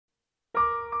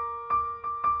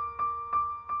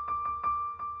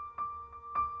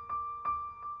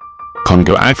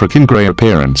Congo African grey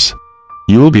appearance.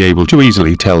 You'll be able to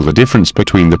easily tell the difference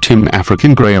between the Timon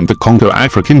African grey and the Congo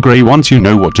African grey once you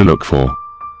know what to look for.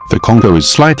 The Congo is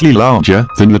slightly larger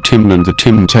than the Timon, and the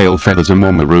Timon tail feathers are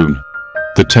more maroon.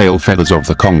 The tail feathers of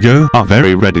the Congo are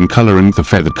very red in color, and the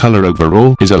feather color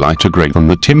overall is a lighter grey than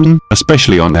the Timon,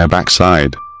 especially on their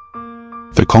backside.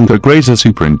 The Congo greys are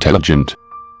super intelligent.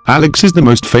 Alex is the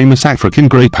most famous African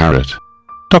grey parrot.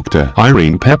 Dr.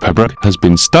 Irene Pepperbrook has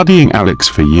been studying Alex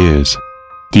for years.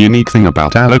 The unique thing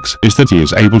about Alex is that he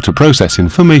is able to process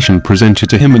information presented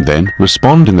to him and then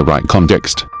respond in the right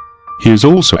context. He is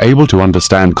also able to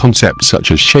understand concepts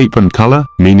such as shape and color,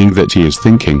 meaning that he is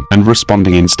thinking and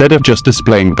responding instead of just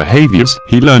displaying behaviors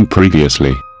he learned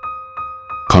previously.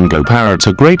 Congo parrots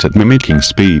are great at mimicking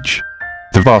speech.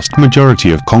 The vast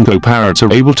majority of Congo parrots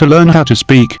are able to learn how to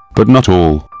speak, but not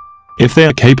all. If they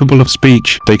are capable of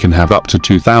speech, they can have up to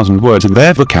 2,000 words in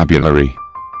their vocabulary.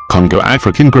 Congo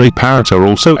African grey parrots are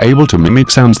also able to mimic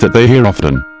sounds that they hear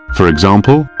often. For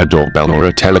example, a doorbell or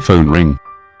a telephone ring.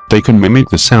 They can mimic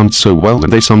the sound so well that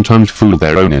they sometimes fool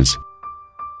their owners.